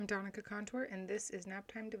I'm Donica Contour, and this is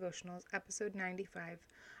Naptime Devotionals, episode 95.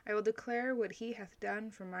 I will declare what he hath done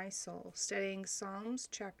for my soul, studying Psalms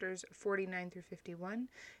chapters 49 through 51,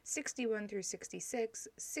 61 through 66,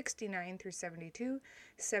 69 through 72,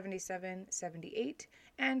 77, 78,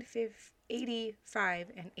 and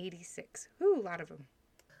 85 and 86. Ooh, a lot of them.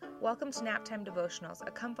 Welcome to Naptime Devotionals, a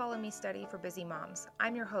come follow me study for busy moms.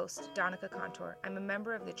 I'm your host, Donica Contour. I'm a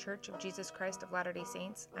member of the Church of Jesus Christ of Latter-day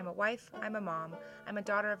Saints. I'm a wife, I'm a mom, I'm a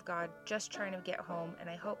daughter of God, just trying to get home, and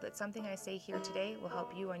I hope that something I say here today will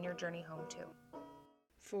help you on your journey home too.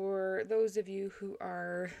 For those of you who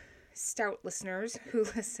are stout listeners who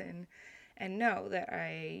listen and know that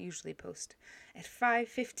I usually post at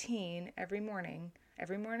 5:15 every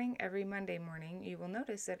Monday morning, you will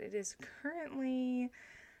notice that it is currently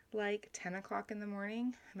like 10 o'clock in the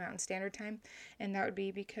morning, Mountain Standard Time, and that would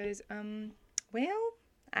be because,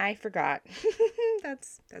 I forgot.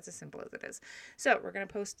 That's as simple as it is. So we're going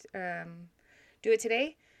to do it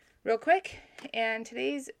today real quick, and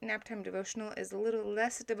today's Naptime Devotional is a little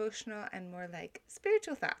less devotional and more like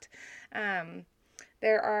spiritual thought.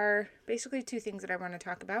 There are basically two things that I want to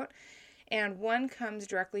talk about, and one comes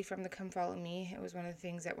directly from the Come Follow Me. It was one of the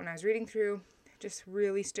things that when I was reading through, just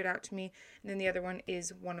really stood out to me. And then the other one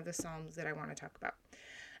is one of the Psalms that I want to talk about.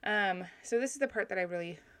 So this is the part that I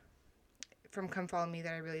really, from Come Follow Me,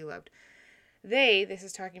 that I really loved. This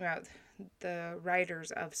is talking about the writers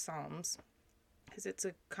of Psalms, because it's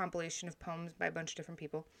a compilation of poems by a bunch of different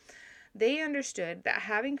people. They understood that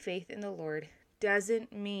having faith in the Lord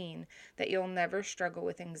doesn't mean that you'll never struggle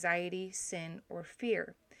with anxiety, sin, or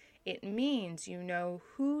fear. It means you know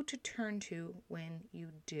who to turn to when you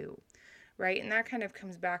do. Right? And that kind of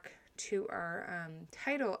comes back to our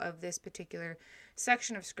title of this particular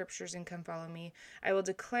section of scriptures in Come Follow Me. I will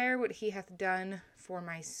declare what he hath done for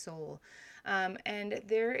my soul. And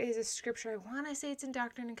there is a scripture, I want to say it's in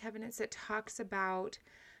Doctrine and Covenants, that talks about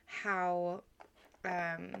how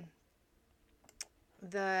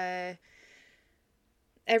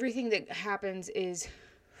everything that happens is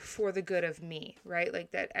for the good of me, right? Like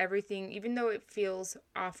that everything, even though it feels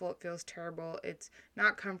awful, it feels terrible, it's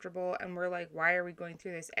not comfortable, and we're like, why are we going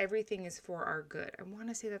through this? Everything is for our good. I want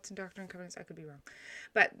to say that's in Doctrine and Covenants. I could be wrong.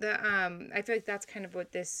 But I feel like that's kind of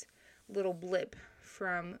what this little blip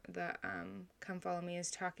from the Come Follow Me is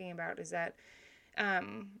talking about, is that I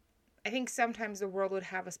think sometimes the world would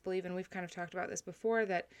have us believe, and we've kind of talked about this before,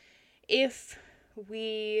 that if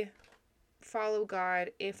we follow God,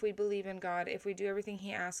 if we believe in God, if we do everything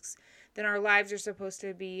he asks, then our lives are supposed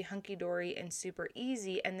to be hunky-dory and super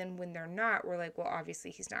easy. And then when they're not, we're like, well, obviously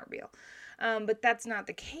he's not real. But that's not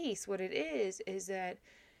the case. What it is that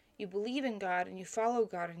you believe in God and you follow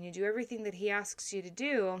God and you do everything that he asks you to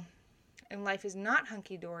do, and life is not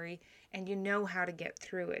hunky-dory, and you know how to get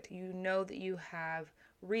through it. You know that you have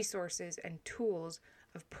resources and tools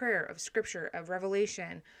of prayer, of scripture, of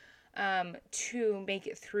revelation, to make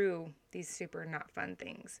it through these super not fun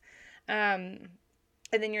things. And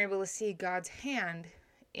then you're able to see God's hand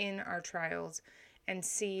in our trials and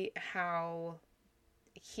see how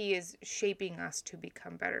he is shaping us to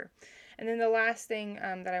become better. And then the last thing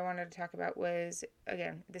that I wanted to talk about was,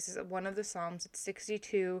 again, this is one of the Psalms. It's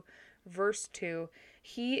 62, verse 2.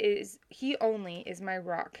 He only is my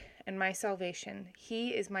rock and my salvation.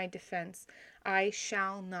 He is my defense. I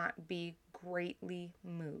shall not be greatly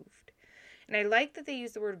moved. And I like that they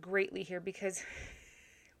use the word greatly here, because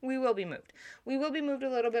we will be moved. We will be moved a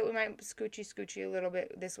little bit. We might scoochy a little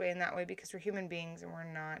bit this way and that way, because we're human beings and we're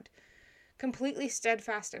not completely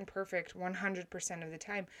steadfast and perfect 100% of the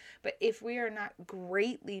time. But if we are not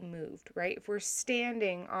greatly moved, right? If we're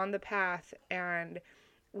standing on the path and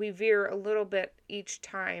we veer a little bit each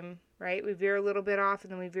time, right? We veer a little bit off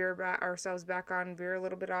and then we veer ourselves back on, veer a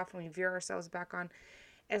little bit off and we veer ourselves back on.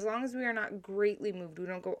 As long as we are not greatly moved, we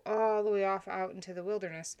don't go all the way off out into the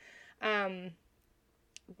wilderness,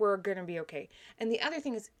 we're going to be okay. And the other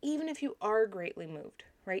thing is, even if you are greatly moved,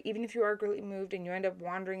 right? Even if you are greatly moved and you end up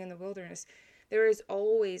wandering in the wilderness, there is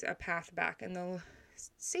always a path back. And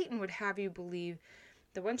Satan would have you believe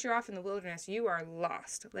that once you're off in the wilderness, you are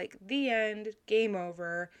lost. Like, the end, game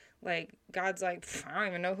over. Like, God's like, I don't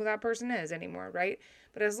even know who that person is anymore, right?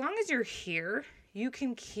 But as long as you're here, you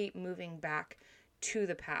can keep moving back to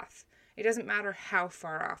the path. It doesn't matter how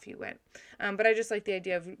far off you went. But I just like the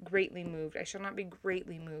idea of greatly moved. I shall not be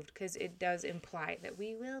greatly moved, because it does imply that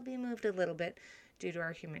we will be moved a little bit due to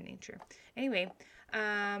our human nature. Anyway,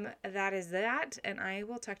 that is that, and I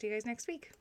will talk to you guys next week.